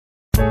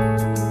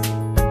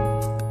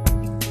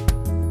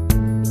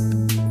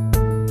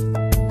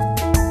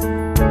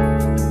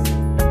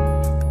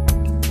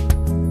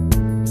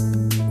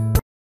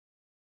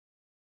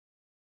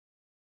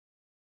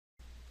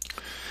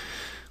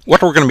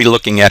What we're going to be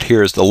looking at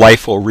here is the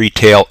LIFO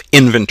retail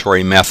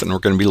inventory method. And we're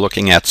going to be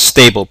looking at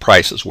stable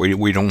prices where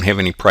we don't have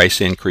any price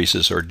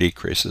increases or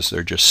decreases.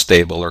 They're just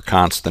stable or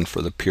constant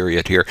for the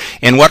period here.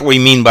 And what we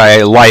mean by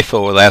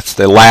LIFO, that's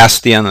the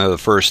last in or the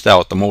first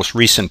out. The most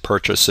recent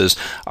purchases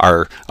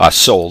are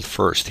sold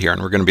first here.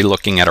 And we're going to be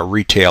looking at a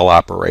retail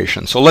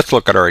operation. So let's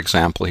look at our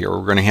example here.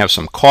 We're going to have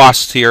some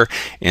costs here,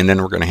 and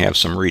then we're going to have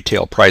some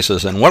retail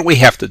prices. And what we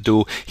have to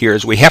do here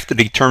is we have to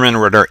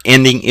determine what our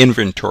ending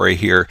inventory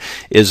here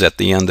is at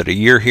the end of the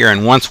year here,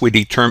 and once we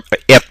determine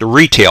at the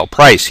retail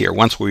price here,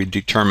 once we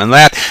determine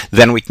that,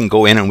 then we can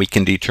go in and we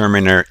can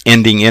determine our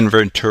ending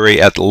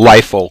inventory at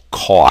LIFO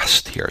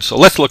cost here. So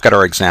let's look at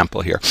our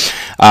example here.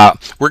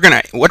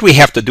 What we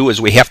have to do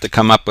is we have to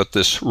come up with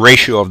this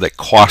ratio of the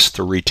cost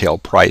to retail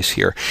price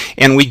here,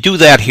 and we do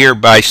that here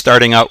by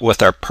starting out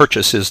with our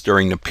purchases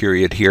during the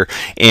period here,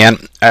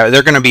 and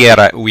they're going to be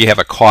at we have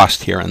a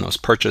cost here in those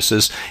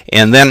purchases,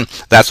 and then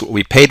that's what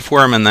we paid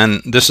for them, and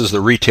then this is the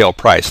retail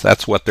price.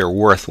 That's what they're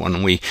worth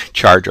when we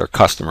charge our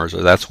customers,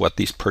 or that's what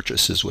these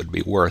purchases would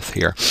be worth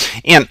here.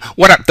 And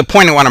the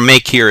point I want to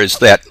make here is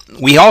that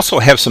we also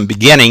have some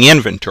beginning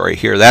inventory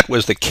here. That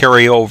was the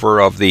carryover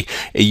of the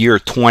year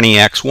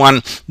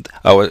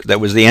 20x1. That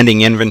was the ending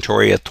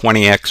inventory at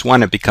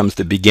 20x1. It becomes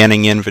the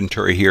beginning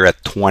inventory here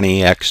at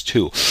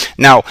 20x2.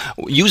 Now,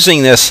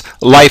 using this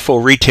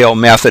LIFO retail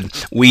method,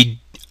 we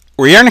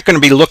aren't going to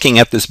be looking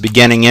at this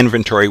beginning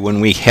inventory when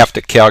we have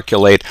to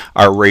calculate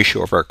our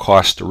ratio of our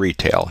cost to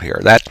retail here.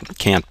 That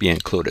can't be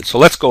included. So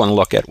let's go and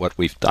look at what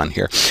we've done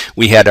here.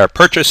 We had our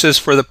purchases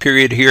for the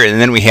period here,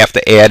 and then we have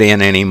to add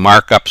in any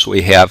markups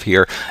we have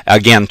here,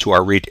 again, to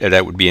our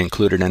that would be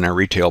included in our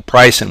retail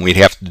price, and we'd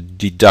have to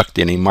deduct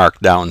any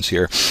markdowns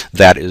here.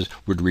 That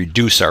would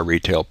reduce our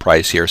retail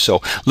price here.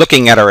 So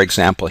looking at our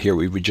example here,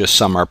 we would just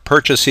sum our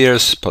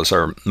purchases plus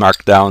our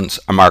markdowns,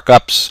 our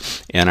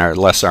markups, and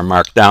less our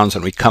markdowns,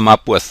 and we come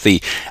up with the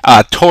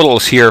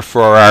totals here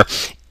for our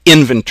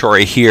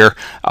inventory here,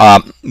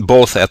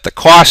 both at the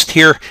cost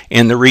here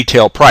and the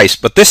retail price.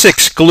 But this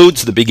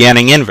excludes the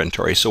beginning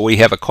inventory. So we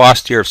have a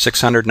cost here of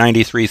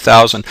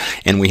 $693,000,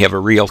 and we have a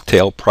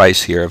retail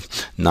price here of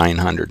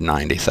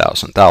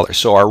 $990,000.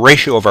 So our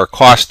ratio of our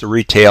cost to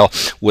retail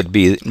would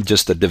be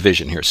just a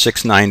division here.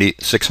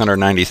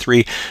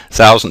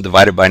 $693,000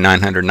 divided by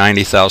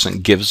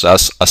 $990,000 gives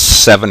us a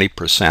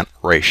 70%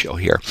 ratio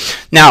here.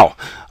 Now,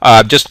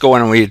 just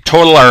going and we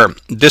total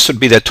this would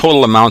be the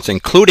total amounts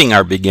including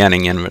our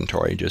beginning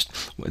inventory, just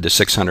the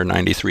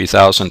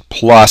 $693,000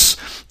 plus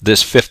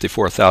this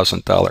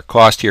 $54,000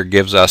 cost here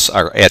gives us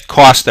at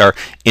cost our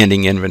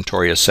ending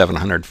inventory is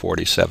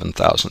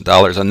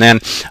 $747,000. And then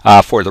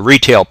for the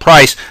retail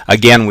price,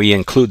 again, we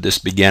include this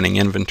beginning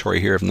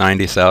inventory here of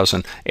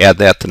 $90,000, add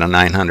that to the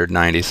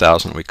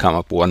 $990,000, we come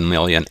up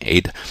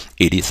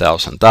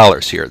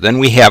 $1,880,000 here. Then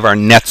we have our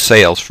net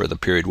sales for the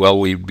period. Well,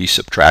 we'd be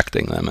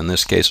subtracting them. In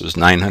this case, it was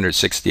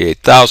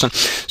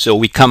 $968,000. So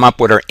we come up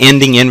with our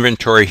ending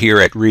inventory here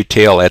at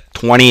retail at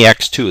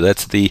 20x2.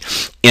 That's the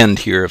end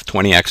here of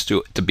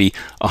 20x2 to be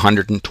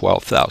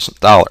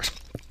 $112,000.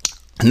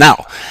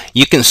 Now,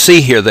 you can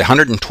see here the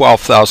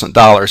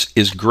 $112,000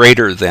 is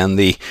greater than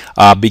the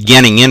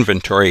beginning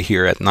inventory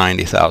here at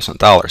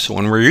 $90,000. So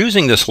when we're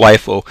using this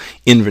LIFO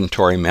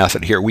inventory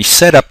method here, we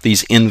set up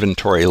these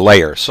inventory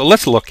layers. So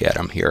let's look at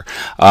them here.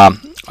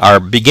 Our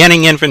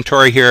beginning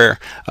inventory here,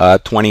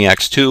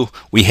 20x2,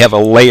 we have a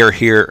layer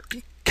here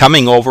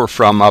coming over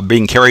from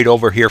being carried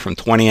over here from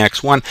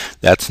 20x1,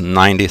 that's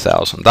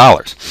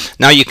 $90,000.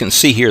 Now you can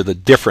see here the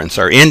difference.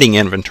 Our ending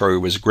inventory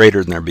was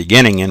greater than our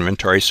beginning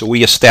inventory, so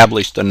we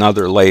established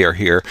another layer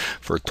here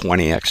for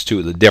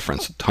 20x2. The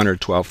difference,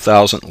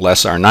 $112,000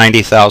 less our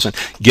 $90,000,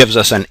 gives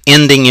us an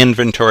ending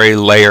inventory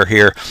layer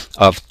here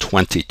of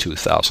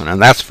 $22,000,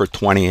 and that's for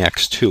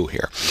 20x2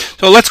 here.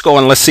 So let's go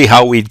and let's see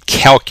how we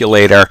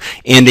calculate our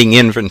ending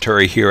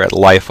inventory here at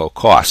LIFO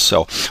cost.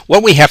 So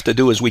what we have to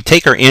do is we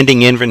take our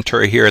ending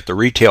inventory here at the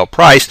retail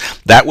price.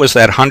 That was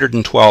that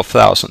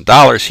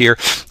 $112,000 here,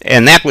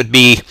 and that would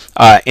be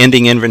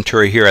ending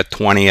inventory here at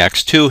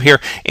 20x2 here,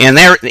 and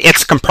there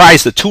it's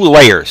comprised of two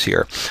layers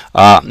here,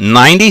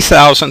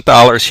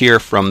 $90,000 here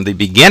from the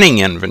beginning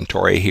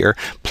inventory here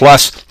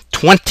plus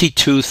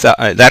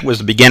that was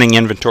the beginning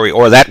inventory,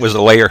 or that was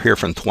the layer here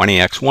from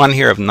 20x1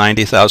 here of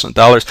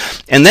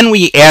 $90,000, and then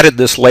we added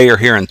this layer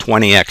here in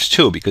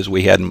 20x2 because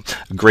we had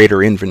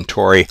greater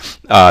inventory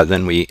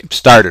than we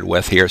started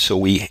with here, so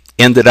we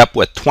ended up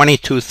with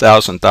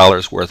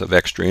 $22,000 worth of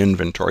extra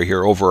inventory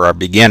here over our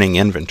beginning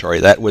inventory.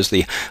 That was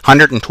the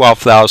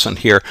 $112,000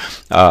 here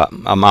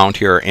amount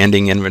here,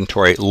 ending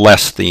inventory,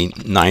 less the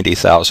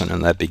 $90,000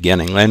 in that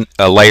beginning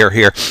layer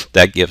here.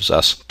 That gives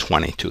us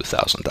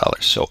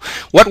 $22,000. So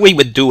what we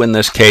would do in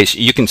this case,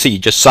 you can see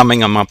just summing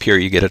them up here,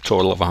 you get a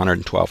total of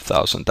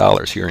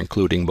 $112,000 here,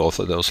 including both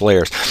of those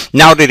layers.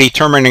 Now to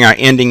determining our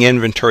ending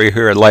inventory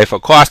here at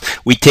LIFO cost,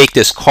 we take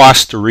this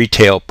cost to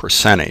retail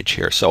percentage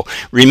here. So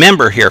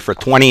remember here for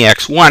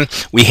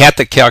 20x1, we had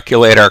to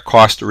calculate our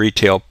cost to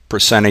retail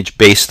percentage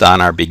based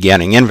on our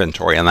beginning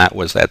inventory, and that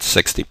was at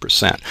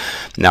 60%.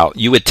 Now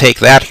you would take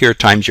that here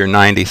times your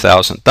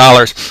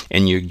 $90,000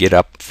 and you get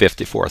up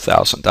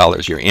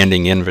 $54,000, your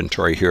ending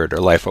inventory here at our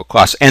LIFO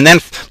cost. And then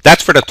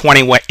that's for the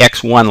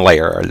 20x1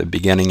 layer, or the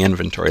beginning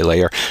inventory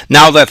layer.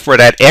 Now that for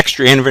that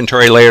extra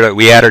inventory layer that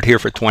we added here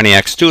for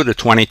 20x2 to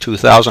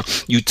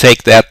 22,000, you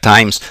take that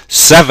times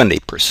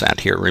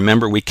 70% here.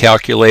 Remember, we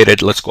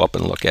calculated, let's go up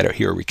and look at it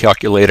here. We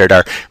calculated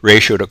our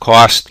ratio to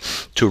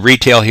cost to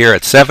retail here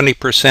at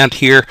 70%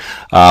 here,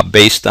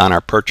 based on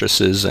our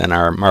purchases and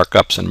our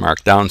markups and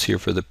markdowns here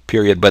for the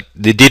period, but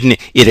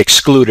it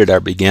excluded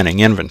our beginning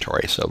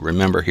inventory. So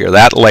remember here,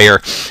 that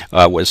layer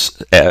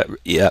was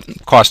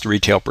cost to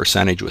retail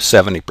percentage was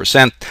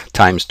 70%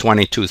 times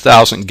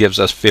 22,000 gives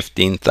us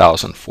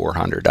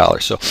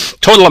 $15,400. So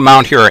total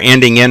amount here, our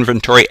ending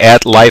inventory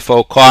at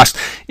LIFO cost,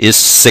 is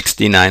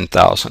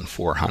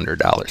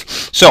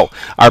 $69,400. So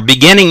our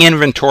beginning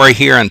inventory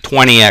here in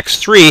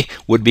 20x3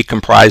 would be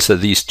comprised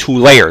of these two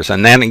layers,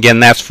 and then again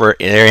that's for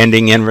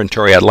ending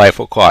inventory at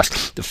LIFO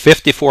cost. The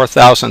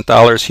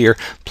 $54,000 here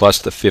plus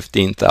the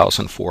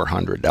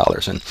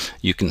 $15,400, and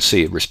you can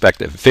see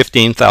respective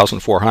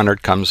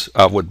 $15,400 comes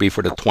would be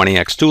for the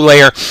 20x2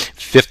 layer,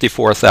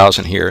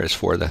 $54,000 here is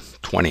for the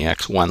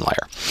 20x1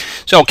 layer.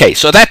 So okay,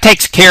 so that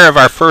takes care of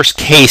our first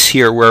case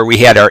here where we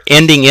had our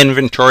ending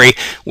inventory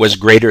was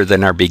greater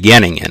than our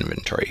beginning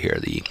inventory here.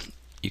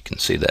 You can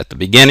see that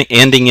the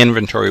ending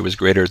inventory was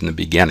greater than the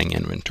beginning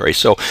inventory.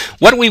 So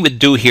what we would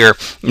do here,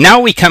 now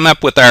we come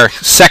up with our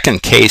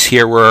second case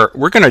here where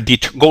we're going to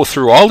go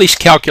through all these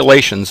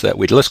calculations that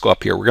let's go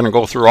up here. We're going to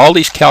go through all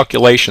these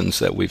calculations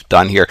that we've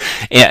done here.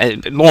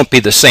 And it won't be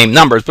the same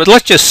numbers, but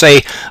let's just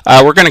say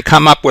we're going to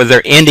come up with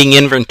our ending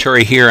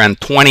inventory here on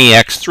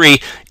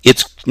 20x3.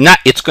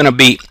 It's going to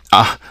be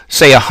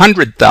say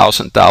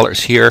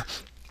 $100,000 here.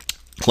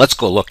 Let's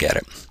go look at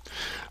it.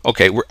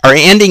 Okay, our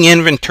ending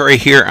inventory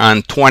here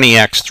on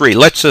 20x3,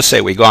 let's just say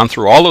we've gone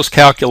through all those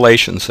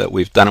calculations that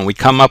we've done and we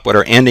come up with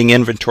our ending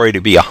inventory to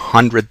be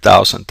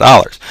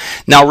 $100,000.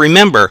 Now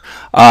remember,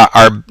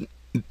 our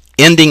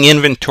ending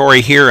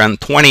inventory here on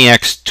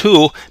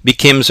 20x2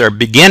 becomes our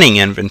beginning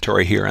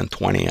inventory here on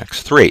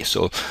 20x3.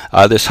 So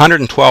this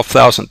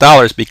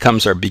 $112,000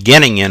 becomes our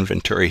beginning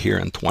inventory here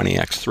in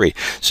 20x3.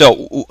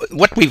 So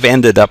what we've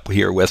ended up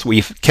here with,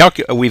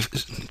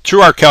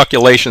 through our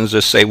calculations,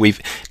 just say we've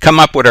come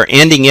up with our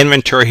ending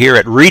inventory here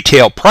at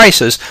retail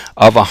prices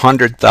of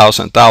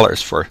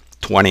 $100,000 for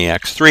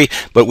 20x3,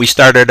 but we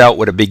started out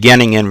with a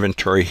beginning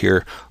inventory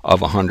here of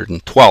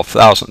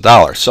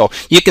 $112,000. So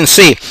you can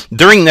see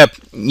during the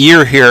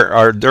year here,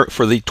 or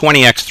for the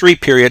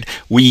 20x3 period,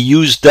 we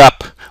used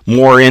up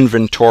more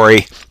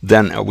inventory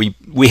than we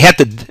had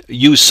to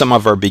use some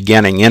of our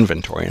beginning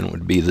inventory, and it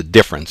would be the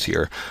difference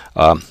here.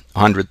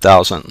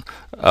 100,000,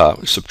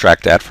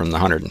 subtract that from the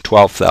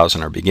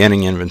 112,000, our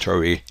beginning inventory,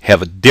 we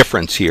have a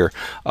difference here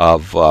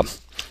of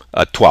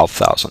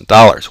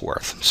 $12,000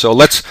 worth. So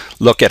let's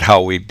look at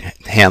how we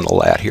handle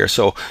that here.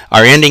 So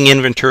our ending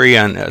inventory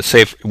on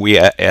say we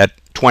at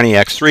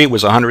 20x3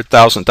 was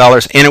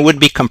 $100,000, and it would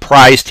be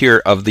comprised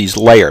here of these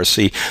layers.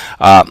 See,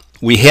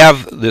 we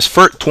have this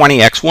first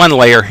 20x1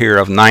 layer here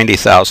of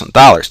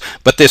 $90,000,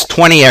 but this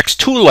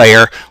 20x2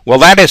 layer, well,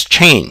 that has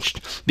changed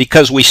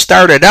because we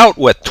started out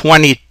with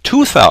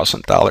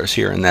 $22,000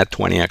 here in that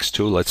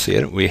 20x2. Let's see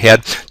it. We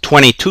had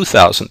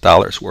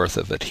 $22,000 worth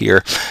of it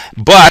here,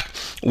 but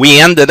we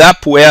ended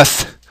up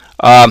with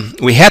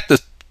we had to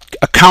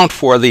account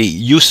for the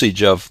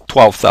usage of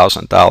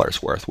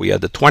 $12,000 worth. We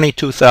had the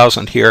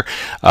 $22,000 here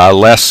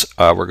less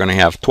we're going to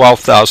have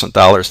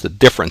 $12,000, the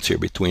difference here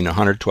between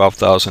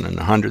 $112,000 and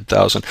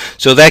 $100,000.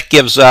 So that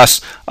gives us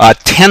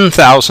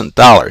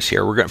 $10,000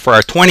 here. We're going, for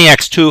our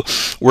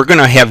 20x2, we're going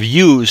to have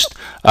used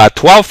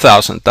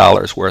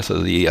 $12,000 worth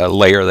of the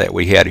layer that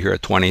we had here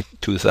at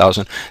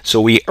 22,000.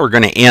 So we are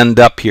going to end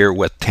up here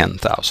with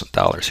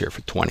 $10,000 here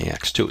for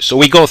 20x2. So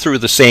we go through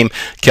the same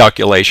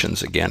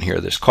calculations again here.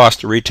 This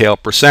cost to retail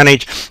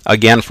percentage,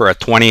 again for a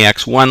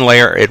 20x1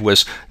 layer, it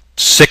was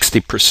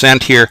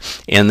 60% here,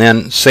 and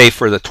then say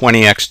for the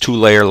 20x2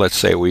 layer, let's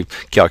say we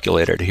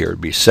calculated here,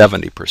 it'd be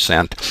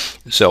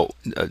 70%. So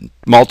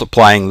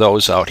multiplying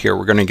those out here,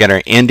 we're going to get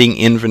our ending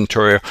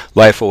inventory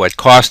LIFO at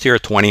cost here,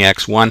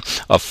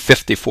 20x1 of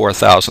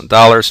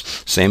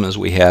 $54,000, same as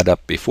we had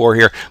up before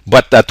here.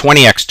 But that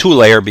 20x2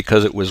 layer,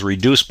 because it was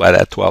reduced by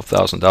that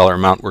 $12,000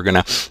 amount, we're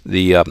going to,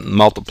 the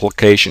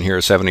multiplication here,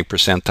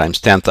 70% times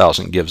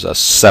 10,000 gives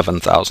us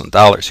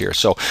 $7,000 here.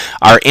 So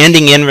our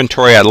ending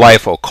inventory at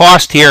LIFO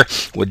cost here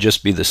would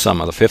just be the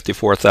sum of the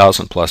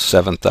 $54,000 plus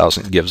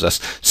 $7,000 gives us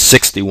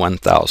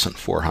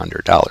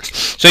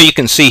 $61,400. So you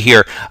can see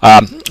here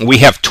we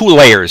have two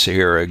layers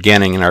here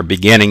again in our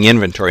beginning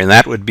inventory, and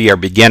that would be our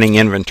beginning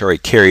inventory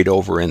carried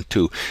over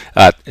into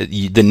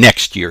the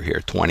next year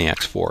here,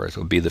 20x4. It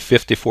would be the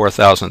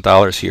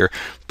 $54,000 here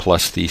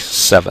plus the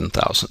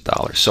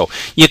 $7,000. So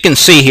you can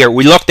see here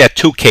we looked at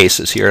two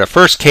cases here. The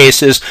first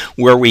case is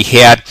where we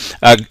had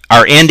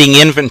our ending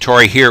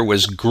inventory here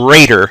was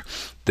greater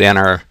than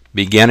our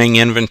beginning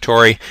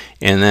inventory,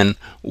 and then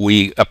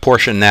we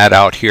apportion that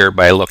out here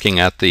by looking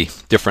at the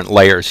different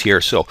layers here.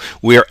 So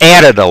we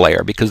added a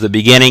layer because the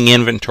beginning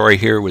inventory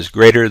here was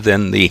greater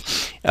than the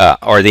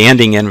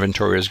ending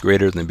inventory is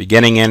greater than the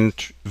beginning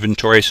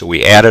inventory, so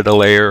we added a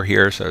layer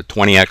here. So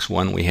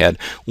 20x1 we had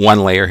one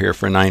layer here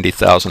for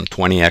 $90,000,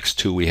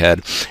 20x2 we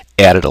had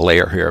added a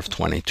layer here of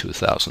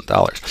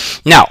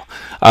 $22,000. Now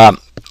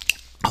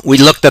we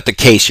looked at the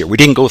case here. We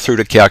didn't go through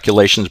the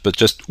calculations, but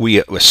just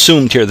we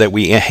assumed here that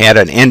we had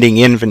an ending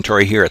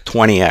inventory here at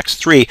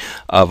 20x3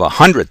 of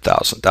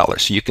 $100,000.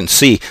 So you can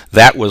see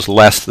that was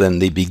less than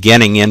the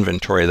beginning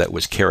inventory that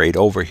was carried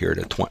over here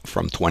to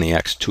from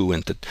 20x2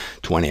 into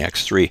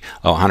 20x3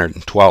 of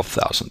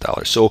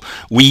 $112,000. So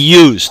we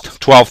used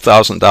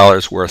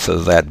 $12,000 worth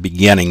of that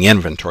beginning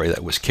inventory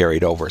that was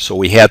carried over. So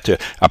we had to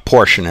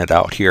apportion it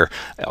out here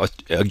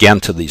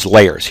again to these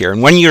layers here.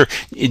 And when you're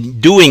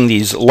doing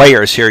these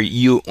layers here,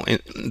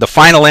 the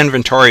final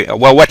inventory,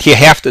 well, what you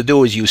have to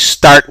do is you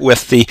start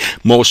with the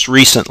most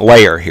recent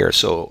layer here.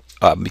 So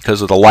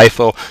because of the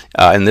LIFO,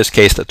 in this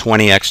case the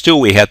 20x2,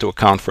 we had to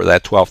account for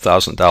that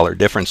 $12,000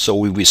 difference. So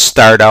we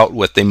start out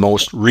with the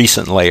most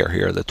recent layer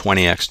here, the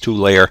 20x2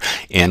 layer,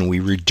 and we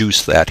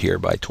reduce that here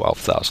by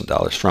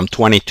 $12,000 from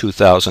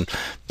 $22,000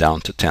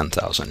 down to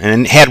 $10,000.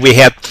 And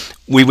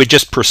we would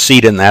just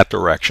proceed in that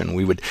direction.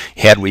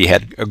 Had we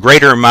had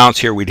greater amounts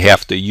here, we'd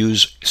have to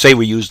use, say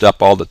we used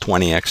up all the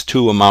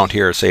 20x2 amount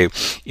here, say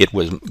it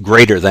was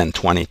greater than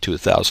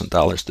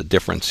 $22,000, the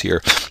difference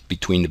here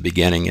between the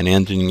beginning and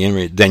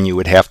ending, then you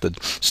would have to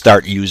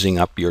start using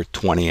up your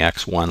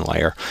 20x1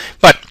 layer.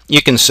 But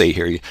you can see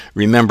here,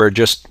 remember,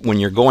 just when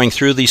you're going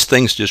through these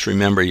things, just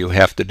remember you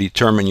have to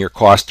determine your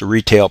cost to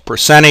retail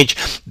percentage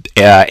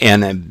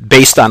and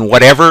based on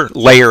whatever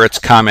layer it's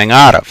coming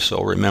out of.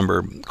 So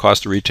remember,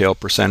 cost to retail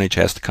percentage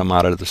has to come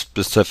out of the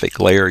specific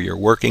layer you're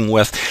working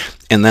with.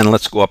 And then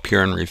let's go up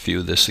here and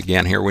review this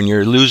again here. When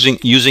you're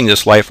using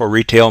this LIFO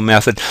retail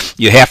method,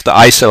 you have to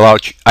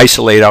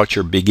isolate out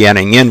your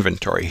beginning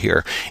inventory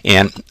here,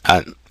 and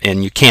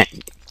you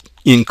can't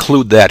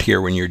include that here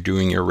when you're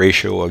doing your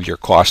ratio of your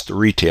cost to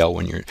retail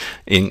when you're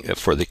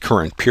for the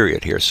current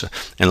period here. So,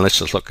 and let's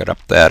just look at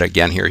that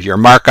again here. Your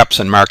markups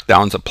and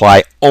markdowns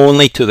apply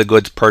only to the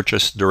goods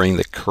purchased during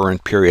the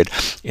current period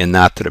and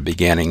not to the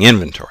beginning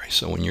inventory.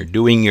 So when you're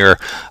doing your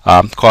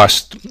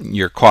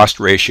cost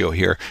ratio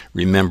here,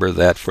 remember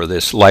that for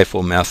this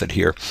LIFO method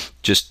here,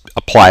 just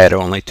apply it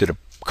only to the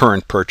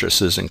current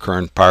purchases and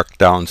current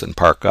markdowns and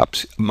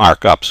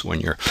markups when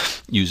you're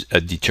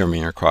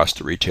determining your cost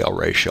to retail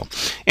ratio.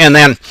 And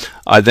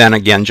then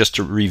again, just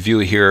to review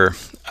here,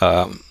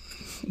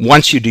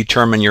 once you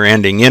determine your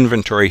ending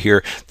inventory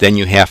here, then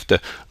you have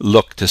to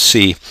look to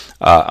see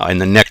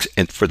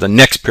for the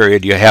next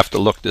period, you have to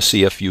look to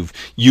see if you've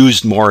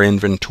used more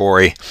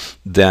inventory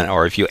than,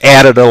 or if you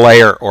added a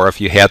layer, or if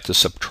you had to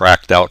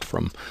subtract out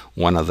from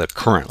one of the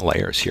current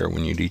layers here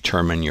when you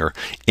determine your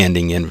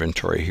ending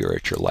inventory here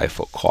at your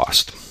LIFO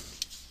cost.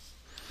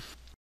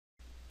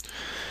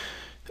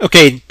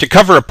 Okay, to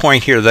cover a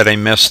point here that I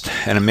missed,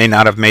 and I may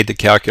not have made the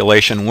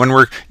calculation, when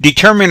we're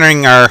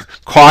determining our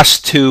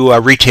cost to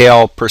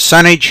retail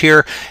percentage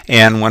here,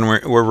 and when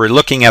we're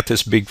looking at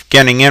this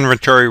beginning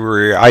inventory,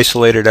 we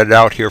isolated it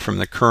out here from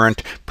the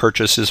current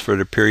purchases for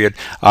the period.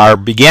 Our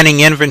beginning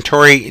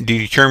inventory, to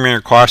determine our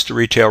cost to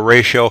retail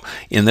ratio,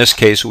 in this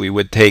case we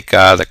would take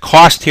the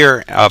cost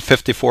here of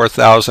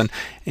 $54,000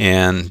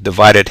 and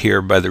divide it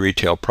here by the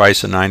retail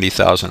price of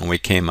 $90,000, and we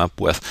came up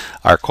with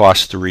our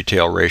cost to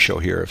retail ratio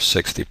here of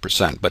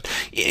 60%. But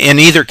in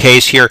either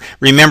case here,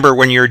 remember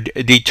when you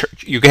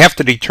have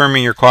to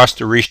determine your cost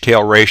to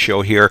retail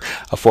ratio here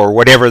for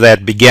whatever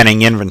that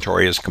beginning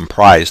inventory is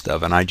comprised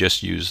of, and I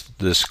just used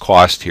this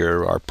cost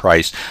here, our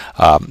price,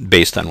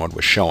 based on what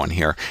was shown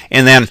here.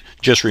 And then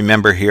just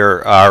remember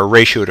here, our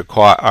ratio to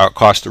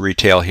cost to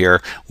retail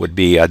here would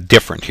be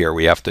different here.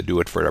 We have to do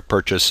it for the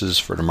purchases,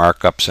 for the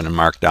markups and the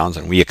markdowns,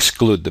 and we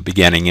exclude the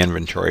beginning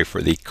inventory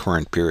for the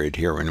current period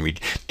here when we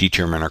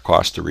determine our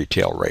cost to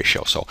retail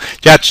ratio. So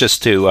that's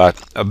just to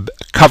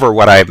cover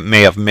what I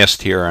may have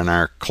missed here in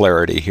our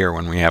clarity here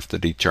when we have to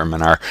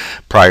determine our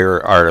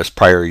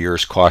prior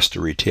year's cost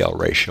to retail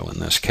ratio in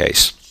this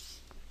case.